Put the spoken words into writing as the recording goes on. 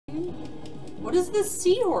What is this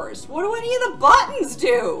seahorse? What do any of the buttons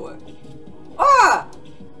do? Ah!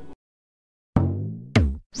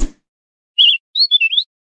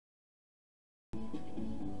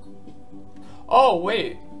 Oh,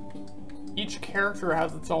 wait. Each character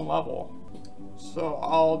has its own level. So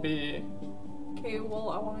I'll be... Okay, well,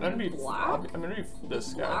 I want I'm to be black. I'm gonna be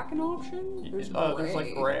this guy. Black an option? There's There's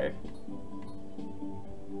like gray.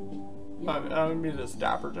 Yeah. I'm gonna be this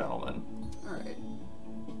dapper gentleman. Alright.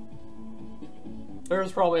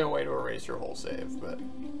 There's probably a way to erase your whole save, but...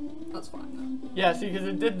 That's fine, though. Yeah, see, because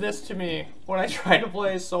it did this to me when I tried to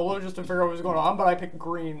play solo just to figure out what was going on, but I picked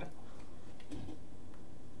green.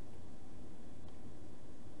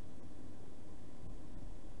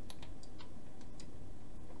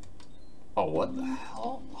 Oh, what the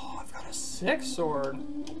hell? Oh, I've got a 6 sword.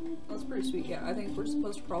 That's pretty sweet. Yeah, I think we're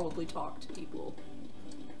supposed to probably talk to people.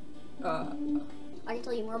 I can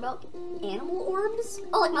tell you more about animal orbs.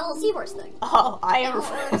 Oh, like my little seahorse thing. Oh, I am.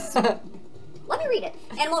 Animal orbs. Let me read it.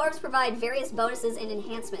 Animal orbs provide various bonuses and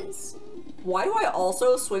enhancements. Why do I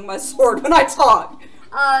also swing my sword when I talk?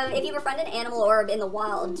 If you befriend an animal orb in the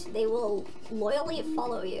wild, they will loyally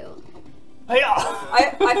follow you.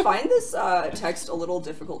 I find this text a little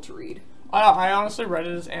difficult to read. I honestly read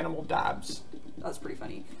it as animal dabs. That's pretty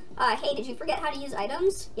funny. Hey, did you forget how to use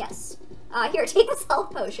items? Yes. Here, take this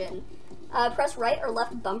health potion. Press right or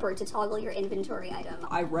left bumper to toggle your inventory item.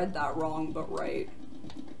 I read that wrong, but right.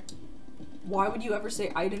 Why would you ever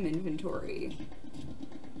say item inventory?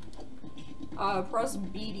 Press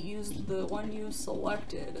B to use the one you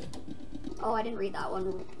selected. Oh, I didn't read that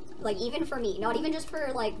one. Like, even for me. Not even just for,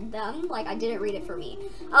 like, them. Like, I didn't read it for me.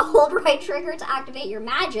 Hold right trigger to activate your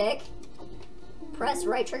magic. Press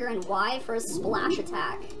right trigger and Y for a splash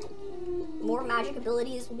attack. More magic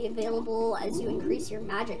abilities will be available as you increase your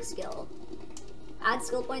magic skill. Add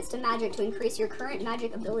skill points to magic to increase your current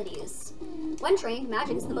magic abilities. When trained,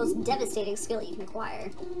 magic is the most devastating skill you can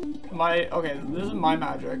acquire. Okay, this is my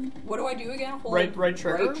magic. What do I do again? Hold Right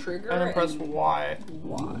trigger, right trigger and then press Y.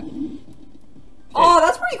 Y. Oh,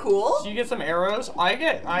 that's pretty cool. So you get some arrows.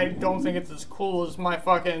 I don't think it's as cool as my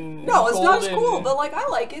fucking No, it's not as golden- cool, but like I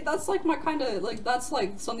like it. That's like my kind of like that's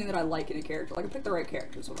like something that I like in a character. Like I pick the right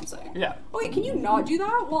character is what I'm saying. Yeah. Oh wait, can you not do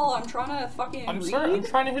that while I'm trying to fucking I'm read? sorry. I'm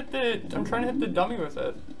trying to hit the dummy with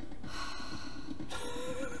it.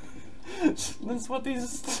 That's what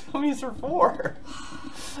these dummies are for.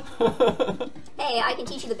 Hey, I can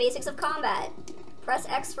teach you the basics of combat. Press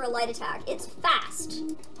X for a light attack. It's fast.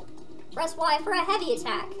 Press Y for a heavy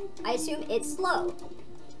attack. I assume it's slow.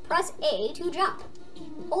 Press A to jump.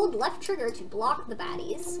 Hold left trigger to block the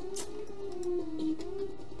baddies.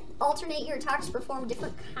 Alternate your attacks to perform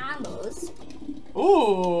different combos.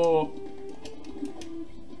 Ooh.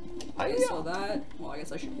 Okay, so that. Well, I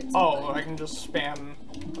guess I should hit something. Oh, I can just spam.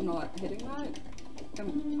 I'm not hitting that.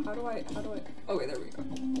 How do I? Oh wait, there we go.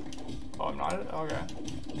 Oh, I'm not. Okay.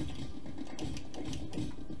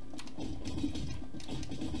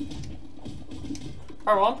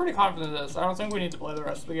 Alright, well, I'm pretty confident in this. I don't think we need to play the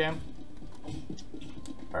rest of the game.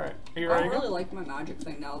 Alright, are you ready? I really like my magic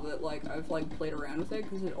thing now that like I've like played around with it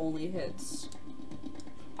because it only hits.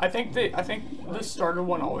 I think the starter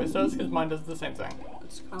one always does because mine does the same thing.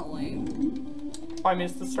 It's kind of lame. I mean,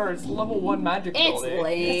 it's the starter. It's level 1 magic It's ability.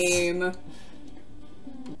 lame.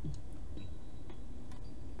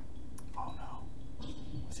 Oh no.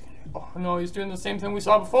 What's he gonna do? Oh no, he's doing the same thing we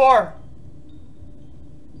saw before!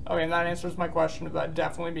 Okay, and that answers my question of that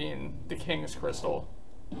definitely being the King's Crystal.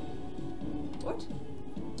 What?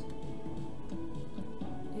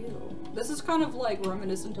 Ew. This is kind of like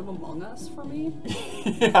reminiscent of Among Us for me.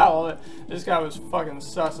 Yeah, well, this guy was fucking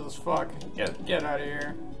sus as fuck. Get out of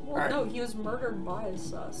here. Well, Alright. no, he was murdered by a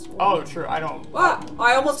sus. Oh, true, I don't... Ah!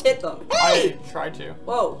 I almost hit them. Hey! I tried to.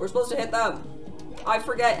 Whoa, we're supposed to hit them. I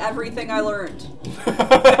forget everything I learned.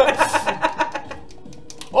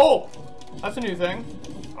 Oh! That's a new thing.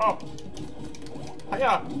 Oh.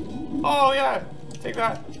 Yeah. Oh, yeah. Take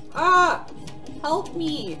that. Ah! Help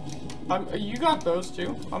me. You got those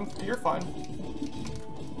too. You're fine.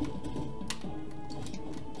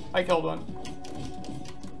 I killed one.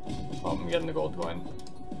 Oh, I'm getting the gold coin.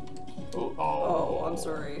 Ooh, Oh, I'm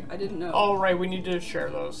sorry. I didn't know. Oh, right. We need to share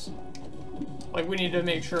those. Like, we need to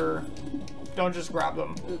make sure. Don't just grab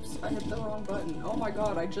them. Oops, I hit the wrong button. Oh my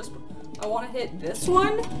god, I want to hit this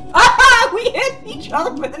one. Ah! We hit each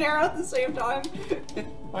other with an arrow at the same time.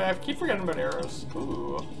 I keep forgetting about arrows.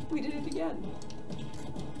 Ooh. We did it again.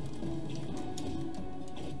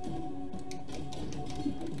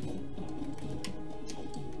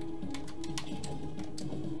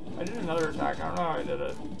 I did another attack. I don't know how I did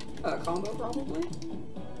it. Combo probably.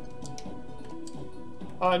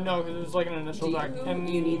 No, because it was like an initial deck. You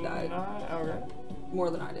need that. Okay. More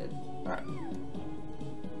than I did. Alright.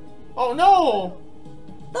 Oh no!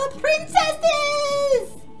 The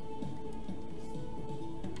princesses!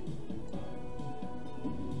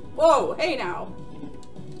 Whoa, hey now.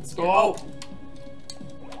 Oh.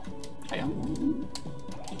 Hey.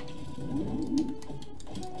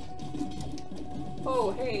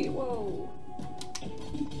 Oh, hey, whoa.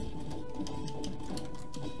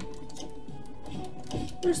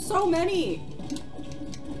 There's so many.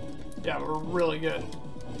 Yeah, we're really good.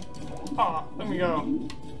 Ah, let me go.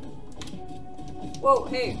 Whoa,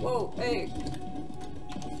 hey, whoa, hey.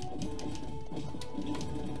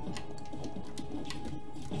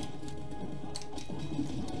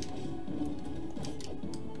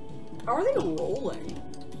 How are they rolling?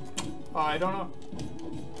 I don't know.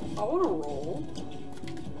 I want to roll.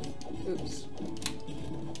 Oops.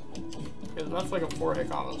 Because that's like a 4-hit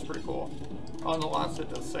combo. That's pretty cool. On the last it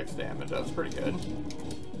does 6 damage. That's pretty good.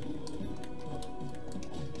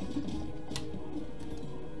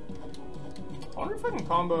 I wonder if I can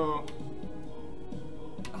combo.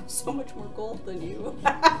 I'm so much more gold than you.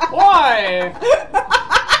 Why?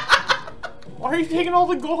 Why are you taking all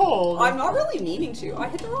the gold? I'm not really meaning to. I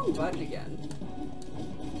hit the wrong button again.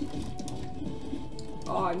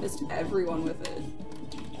 Oh, I missed everyone with it.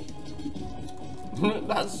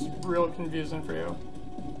 That's real confusing for you.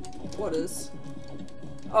 What is?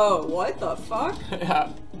 Oh, what the fuck?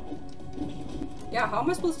 Yeah. Yeah, how am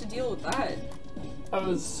I supposed to deal with that? That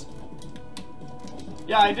was...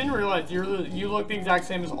 Yeah, I didn't realize you look the exact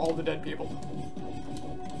same as all the dead people.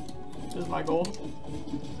 This is my gold.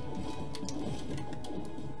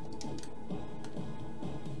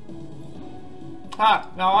 Ha!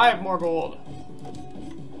 Now I have more gold.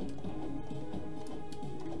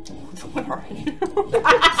 Which one are you?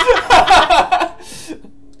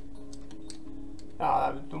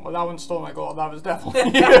 That one stole my gold. That was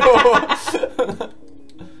definitely you.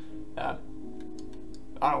 Yeah.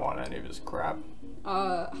 I don't want any of this crap.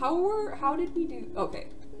 How did we do? Okay.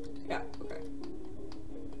 Yeah, okay.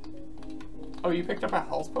 Oh, you picked up a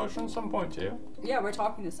health potion at some point too? Yeah, we're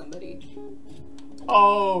talking to somebody.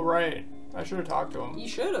 Oh, right. I should have talked to him. You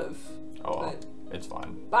should have. Oh, well, it's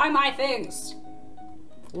fine. Buy my things!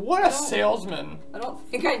 What a salesman. I don't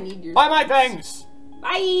think I need your Buy my things!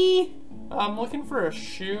 Bye! I'm looking for a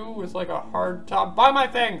shoe with like a hard top. Buy my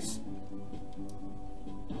things!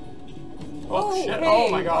 Oh, shit. Hey, oh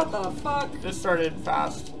my god. What the fuck? This started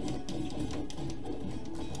fast.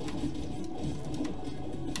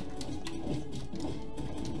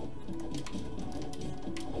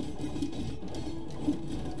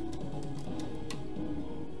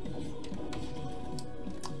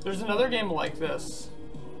 There's another game like this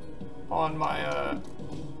on my,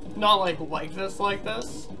 not like this,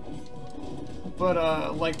 but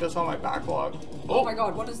like this on my backlog. Oh my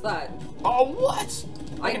god, what is that? Oh, what?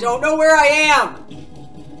 I don't know where I am!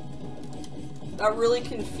 That really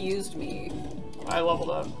confused me. I leveled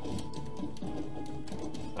up.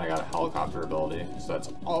 I got a helicopter ability, so that's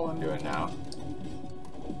all I'm doing now.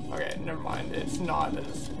 Okay, never mind. It's not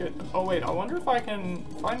as good. Oh wait, I wonder if I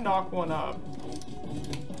knock one up.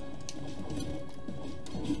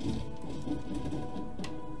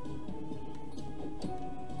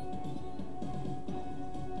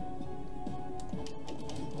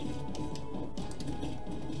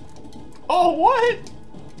 Oh, what?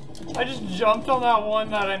 I just jumped on that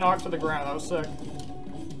one that I knocked to the ground. That was sick.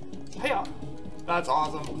 Hey, that's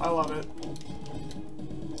awesome. I love it.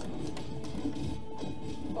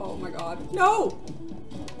 Oh my god. No!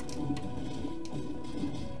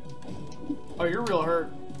 Oh, you're real hurt.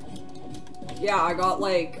 Yeah, I got,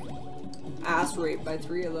 like, ass raped by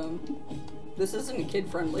 3 of them. This isn't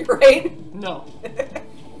kid-friendly, right? No.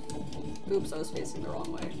 Oops, I was facing the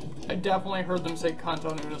wrong way. I definitely heard them say cunt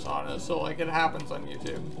on Unisana, so, like, it happens on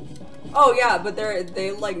YouTube. Oh, yeah, but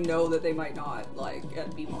they, like, know that they might not, like,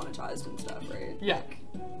 be monetized and stuff, right? Yeah.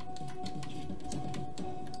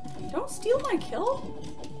 Don't steal my kill?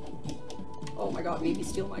 Oh my god, maybe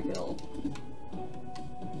steal my kill.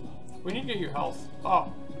 We need to get your health.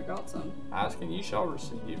 Oh. I got some. Ask and ye shall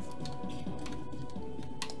receive.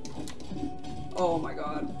 Oh my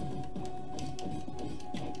god.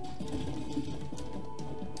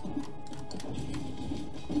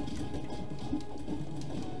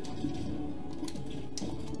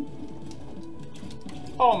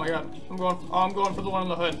 Oh my god. I'm going for the one on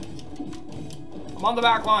the hood. I'm on the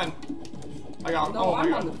back line. I got No, oh my I'm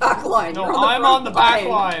god. on the back line. No, You're I'm on the back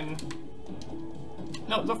line. line.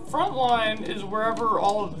 No, the front line is wherever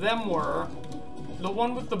all of them were. The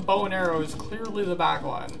one with the bow and arrow is clearly the back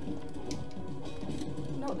line.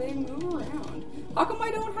 No, they move around. How come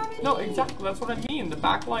I don't have any? No, exactly. That's what I mean. The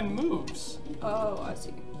backline moves. Oh, I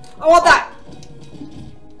see. I want that!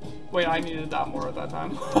 Wait, I needed that more at that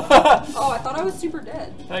time. Oh, I thought I was super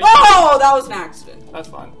dead. Hey. Oh, that was an accident. That's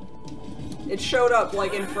fine. It showed up,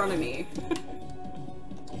 like, in front of me.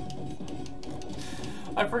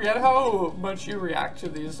 I forget how much you react to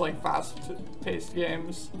these, like, fast-paced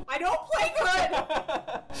games. I don't play good!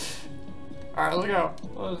 Alright, let's go.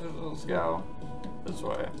 Let's go. This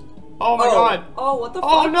way. Oh my god! Oh, what the fuck?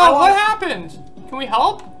 Oh no, what happened? Can we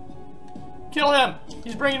help? Kill him!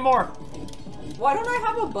 He's bringing more. Why don't I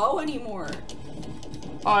have a bow anymore?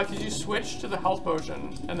 Because you switched to the health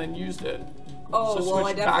potion and then used it. Oh, So well,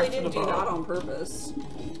 I switch back definitely to the didn't do bow. that on purpose.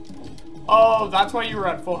 Oh, that's why you were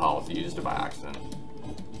at full health. You used it by accident.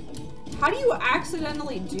 How do you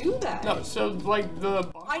accidentally do that? No, so like the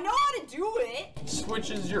I know how to do it!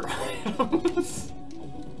 switches your items.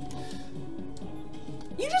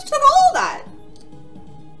 You just took all of that!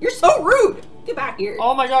 You're so rude! Get back here.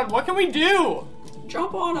 Oh my god, what can we do?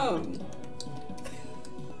 Jump on him.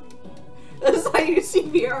 That's how you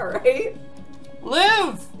CPR, right?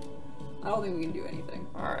 Live! I don't think we can do anything.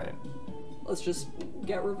 Alright. Let's just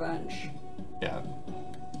get revenge. Yeah.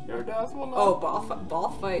 Your death will not. Oh, ball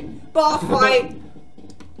fight. Ball fight!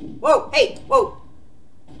 Whoa, hey, whoa!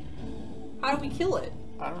 How do we kill it?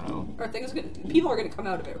 I don't know. Are things gonna, people are gonna come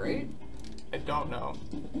out of it, right? I don't know.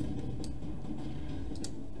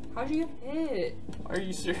 How'd you get hit? Are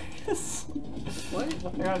you serious? What?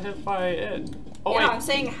 I got hit by it. Oh Yeah, wait. I'm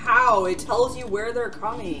saying how. It tells you where they're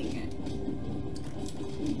coming.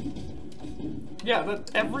 Yeah,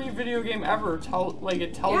 that every video game ever it tells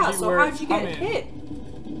Yeah, you so where how'd it's you coming. get hit?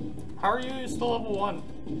 How are you still level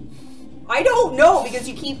 1? I don't know, because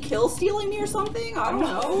you keep kill stealing me or something? I don't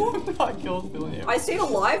know. I'm not kill stealing you. I stayed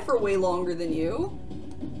alive for way longer than you.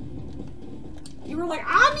 You were like,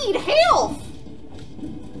 I need health!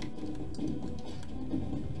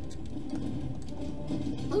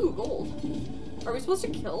 Ooh, gold. Are we supposed to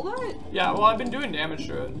kill that? Yeah, well I've been doing damage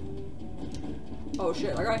to it. Oh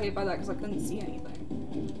shit, I got hit by that because I couldn't see anything.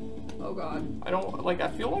 Oh god. I don't, like, I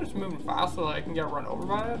feel like it's moving fast so that I can get run over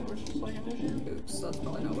by it, which is like an issue. Oops, that's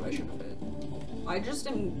probably not what I should have hit. I just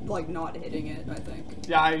am, like, not hitting it, I think.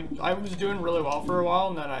 Yeah, I was doing really well for a while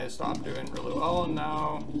and then I stopped doing really well and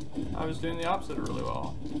now I was doing the opposite of really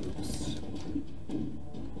well. Oops.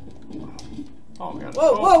 Oh my god.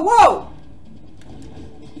 Whoa, Oh. whoa, whoa!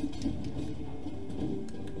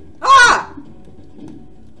 Ah!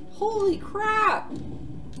 Holy crap!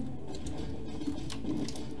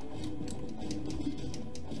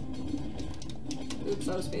 Oops,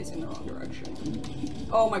 I was facing the wrong direction.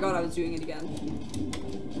 Oh my god, I was doing it again.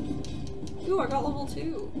 Ooh, I got level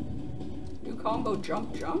 2. New combo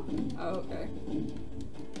jump jump? Oh, okay.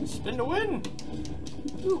 Spin to win!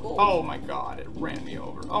 Ooh, gold. Oh my god, it ran me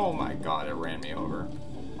over. Oh my god, it ran me over.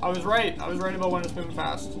 I was right about when it's moving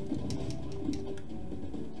fast.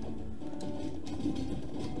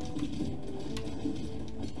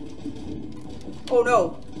 Oh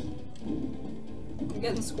no! I'm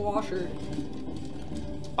getting squashed.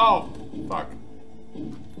 Oh, fuck.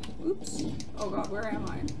 Oops. Oh god, where am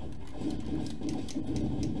I?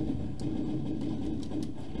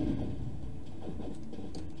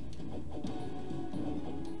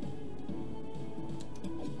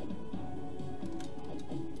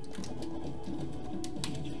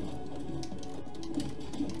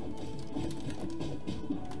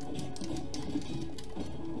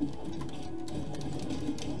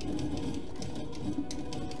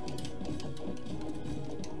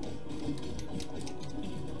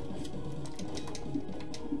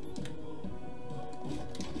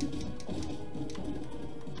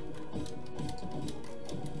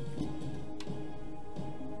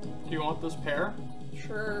 Do you want this pair?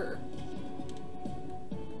 Sure.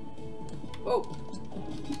 Whoa.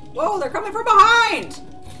 Whoa, they're coming from behind!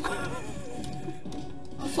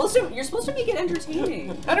 You're supposed to make it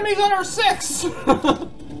entertaining. Enemies on our 6!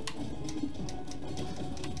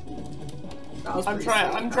 That was I'm pretty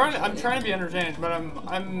trying sweet, to be entertained, but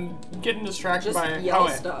I'm getting distracted Just by yell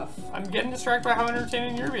how stuff. I'm getting distracted by how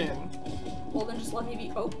entertaining you're being. Well, then just let me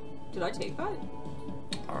be. Oh, did I take that?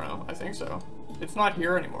 I don't know, I think so. It's not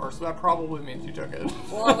here anymore, so that probably means you took it.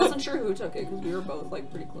 Well, I wasn't sure who took it because we were both like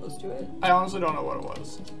pretty close to it. I honestly don't know what it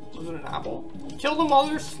was. Was it an apple? Kill them while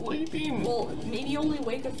they're sleeping! Well, maybe only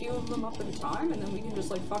wake a few of them up at a time, and then we can just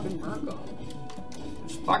like fucking murk them.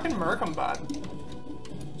 Just fucking murk them, bud.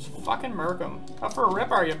 Just fucking murk them. How for a rip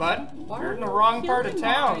are you, bud? Why You're are in the you wrong part of killing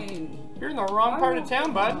town. mine? You're in the wrong Why part are of you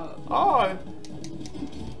town, bud. up? Oh,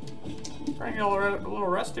 trying to get a little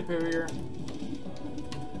rusty poo here.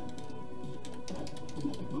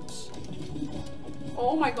 Oops.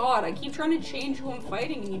 Oh my god, I keep trying to change who I'm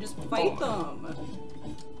fighting and you just fight them.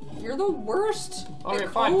 You're the worst. Okay,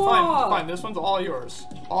 fine. This one's all yours.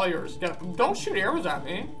 All yours. Yeah, don't shoot arrows at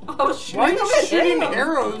me. I was shooting Why are you them at shooting him?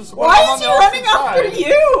 arrows? Why is he running after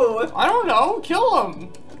you? I don't know. Kill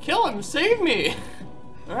him. Kill him. Save me.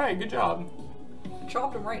 Alright, good job.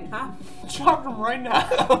 Chopped him right in half. Chopped him right in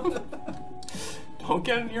half. Don't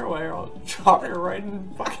get in your way or I'll chop you right in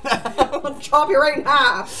fucking half. Let's chop you right in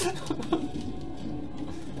half.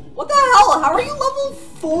 What the hell? How are you level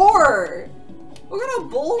 4? What kind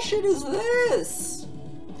of bullshit is this?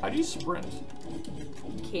 How do you sprint?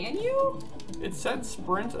 Can you? It said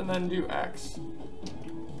sprint and then do X.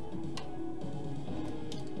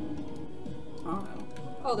 I don't know.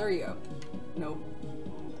 Oh, there you go. Nope.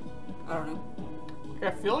 I don't know. Okay,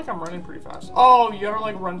 I feel like I'm running pretty fast. Oh, you gotta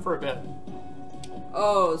like run for a bit.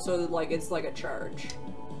 Oh, so like it's like a charge.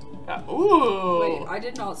 Yeah. Ooh. Wait, I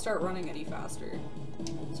did not start running any faster.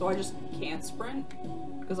 So I just can't sprint?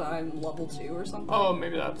 Because I'm level 2 or something? Oh,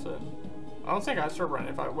 maybe that's it. I don't think I start running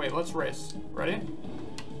if I... Wait, let's race. Ready?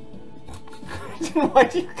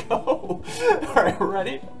 Why'd you go? Alright,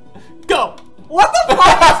 ready? Go! What the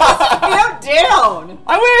fuck? You're down!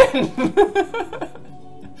 I win!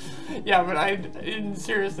 Yeah, but in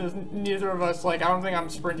seriousness, neither of us, like, I don't think I'm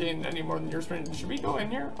sprinting any more than you're sprinting. Should we go in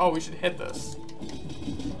here? Oh, we should hit this.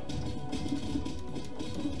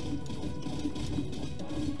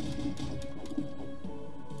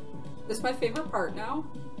 This is my favorite part now.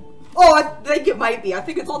 Oh, I think it might be. I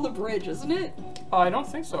think it's on the bridge, isn't it? I don't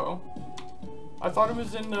think so. I thought it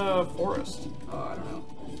was in the forest. Oh, I don't know.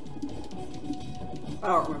 I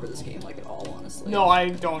don't remember this game like at all, honestly. No, I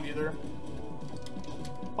don't either.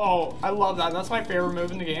 Oh, I love that. That's my favorite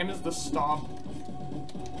move in the game is the stomp.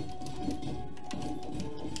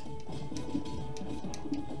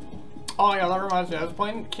 Oh my god, that reminds me. I was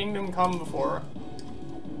playing Kingdom Come before.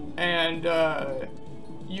 And,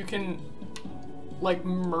 you can, like,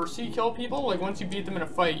 mercy kill people. Like, once you beat them in a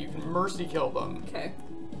fight, you can mercy kill them. Okay.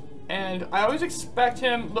 And I always expect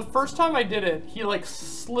him, the first time I did it, he, like,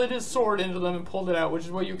 slid his sword into them and pulled it out, which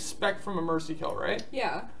is what you expect from a mercy kill, right?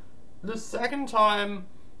 Yeah. The second time,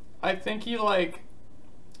 I think he, like,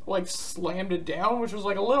 slammed it down, which was,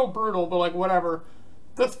 like, a little brutal, but, like, whatever.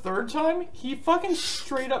 The third time, he fucking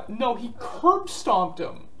straight up, no, he curb stomped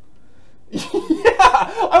him. Yeah,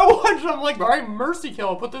 I watched him like, alright, mercy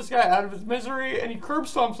kill, put this guy out of his misery, and he curb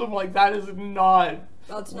stomps him like, that's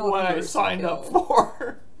not what I signed up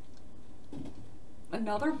for.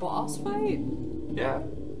 Another boss fight? Yeah.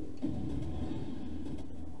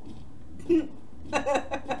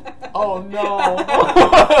 Oh no.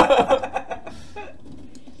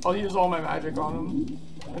 I'll use all my magic on him.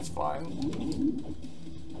 It's fine.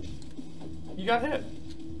 You got hit.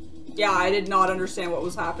 Yeah, I did not understand what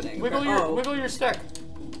was happening. Wiggle your stick.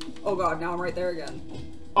 Oh god, now I'm right there again.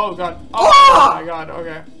 Oh god. Oh my god,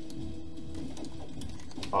 okay.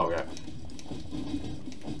 Okay.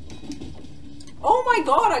 Oh my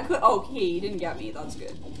god, I could- okay, he didn't get me, that's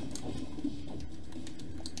good.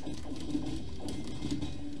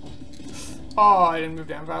 Oh, I didn't move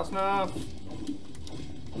down fast enough.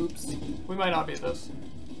 Oops. We might not beat this.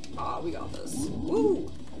 We got this. Woo!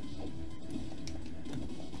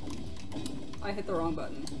 I hit the wrong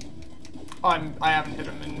button. I haven't hit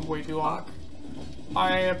him in way too long.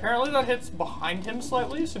 Apparently that hits behind him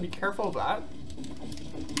slightly, so be careful of that.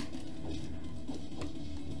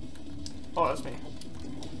 Oh, that's me.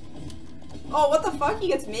 Oh, what the fuck? He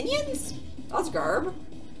gets minions? That's garb.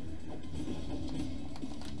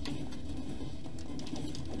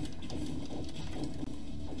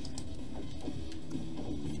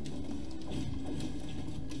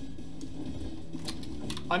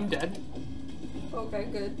 I'm dead. Okay,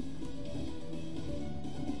 good.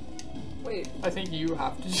 Wait. I think you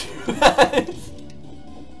have to do that.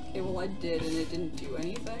 Okay, well I did and it didn't do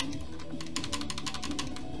anything.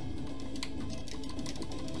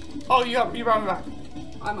 Oh, you brought me back.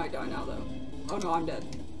 I might die now though. Oh no, I'm dead.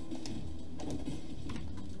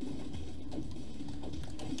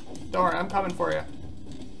 Don't worry, I'm coming for you.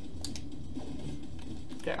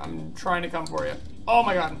 Okay, I'm trying to come for you. Oh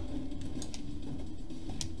my god.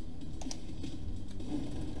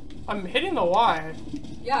 I'm hitting the Y.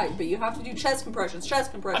 Yeah, but you have to do chest compressions,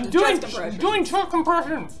 chest compressions, I'm doing chest compressions. doing chest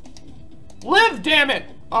compressions. Live, damn it!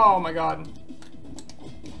 Oh my god.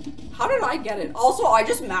 How did I get it? Also, I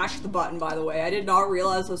just mashed the button, by the way. I did not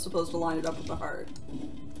realize I was supposed to line it up with the heart.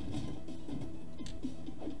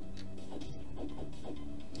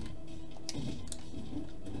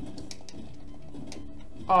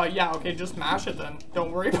 Yeah, okay, just mash it then.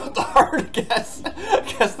 Don't worry about the heart, I guess. I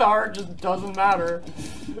guess the heart just doesn't matter.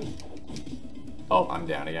 Oh, I'm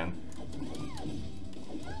down again.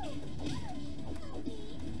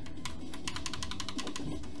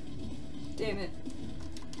 Damn it.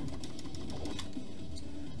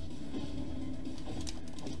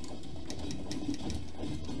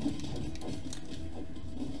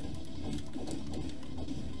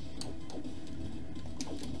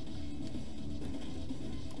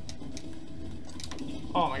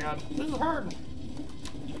 Oh my god, this is hard.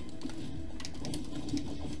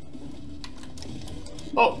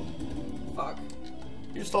 Oh! Fuck.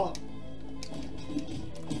 You're still up.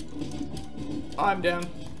 I'm down.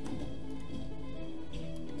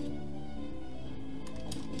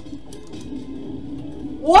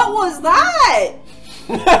 What was that?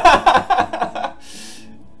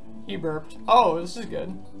 He burped. Oh, this is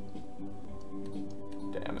good.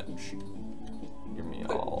 Damage. Give me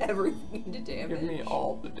Put all. everything to damage. Give me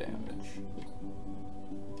all the damage.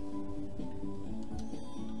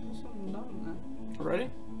 Ready?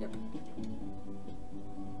 Yep.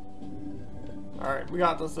 Alright, we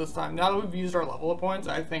got this time. Now that we've used our level up points,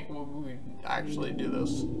 I think we actually do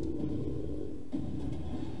this.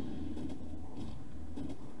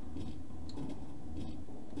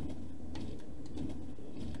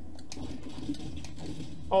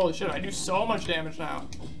 Holy shit, I do so much damage now.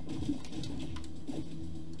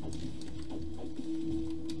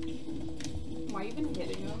 Am I even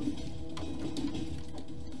hitting him?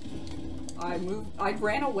 I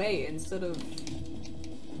ran away instead of...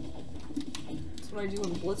 That's what I do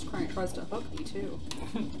when Blitzcrank tries to hook me too.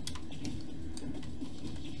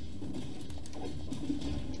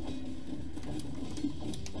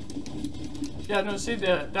 Yeah, no, see,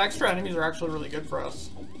 the extra enemies are actually really good for us.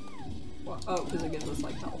 What? Oh, because it gives us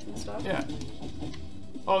like health and stuff? Yeah.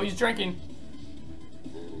 Oh, he's drinking.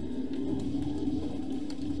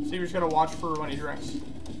 So you just gotta watch for when he drinks.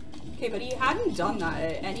 Okay, but he hadn't done that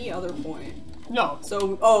at any other point. No.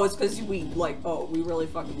 So, oh, it's because we, like, oh, we really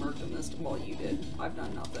fucking murked him this, well, you did. I've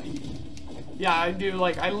done nothing. Yeah, I do,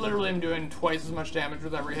 like, I literally am doing twice as much damage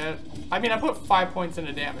with every hit. I mean, I put 5 points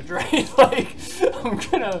into damage, right? Like,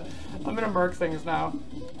 I'm gonna murk things now.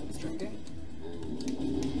 He's drinking.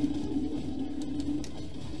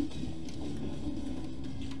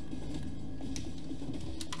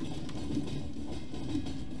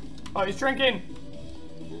 Oh, he's drinking!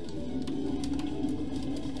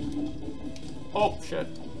 Oh, shit.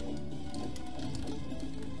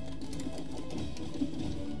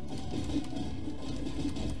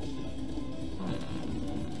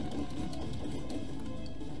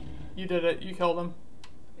 You did it. You killed him.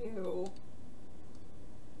 Ew.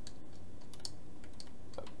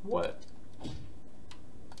 What?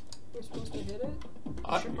 We're supposed to hit it?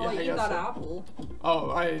 I Should probably eat that apple.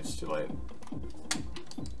 Oh, it's too late.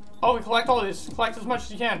 Oh, we collect all these. Collect as much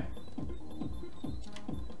as you can.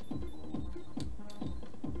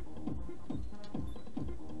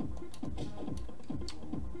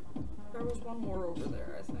 There was one more over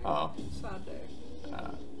there, I think. Oh. Sad day.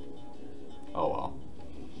 Oh well.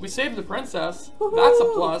 We saved the princess. That's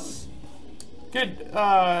a plus. Good,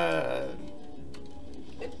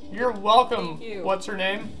 you're welcome. Thank you. What's her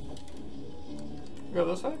name? Go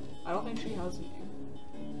this way? I don't think she has a name.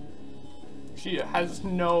 She has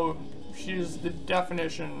no... She's the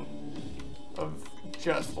definition of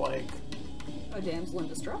just like... A damsel in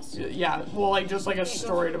distress? Yeah, well, like, just like a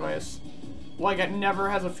story device. Like, it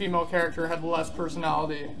never has a female character had less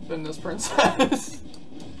personality than this princess.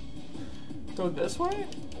 Go this way?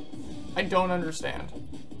 I don't understand.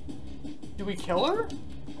 Do we kill her?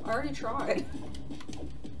 I already tried.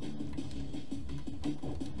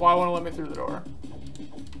 Why won't it let me through the door?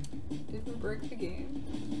 Did we break the game?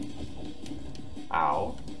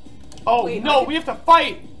 Ow. Oh, wait, no, we have to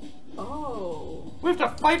fight! Oh. We have to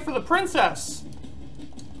fight for the princess!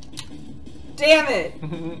 Damn it!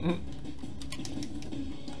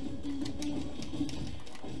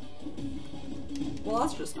 Well,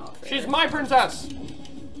 that's just not fair. She's my princess!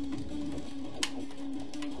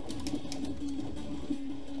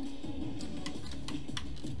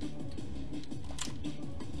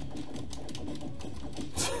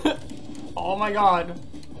 Oh my god.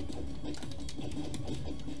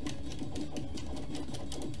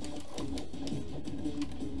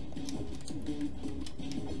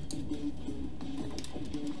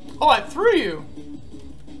 Oh, I threw you!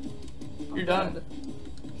 You're done.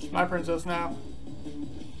 She's my princess now.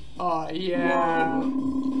 Oh, yeah.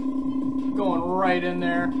 Going right in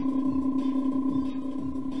there.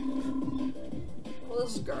 Well,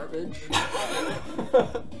 this is garbage.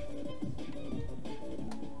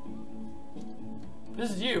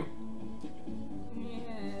 This is you.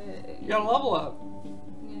 Yay. You gotta level up.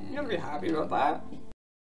 Yay. You gotta be happy about that.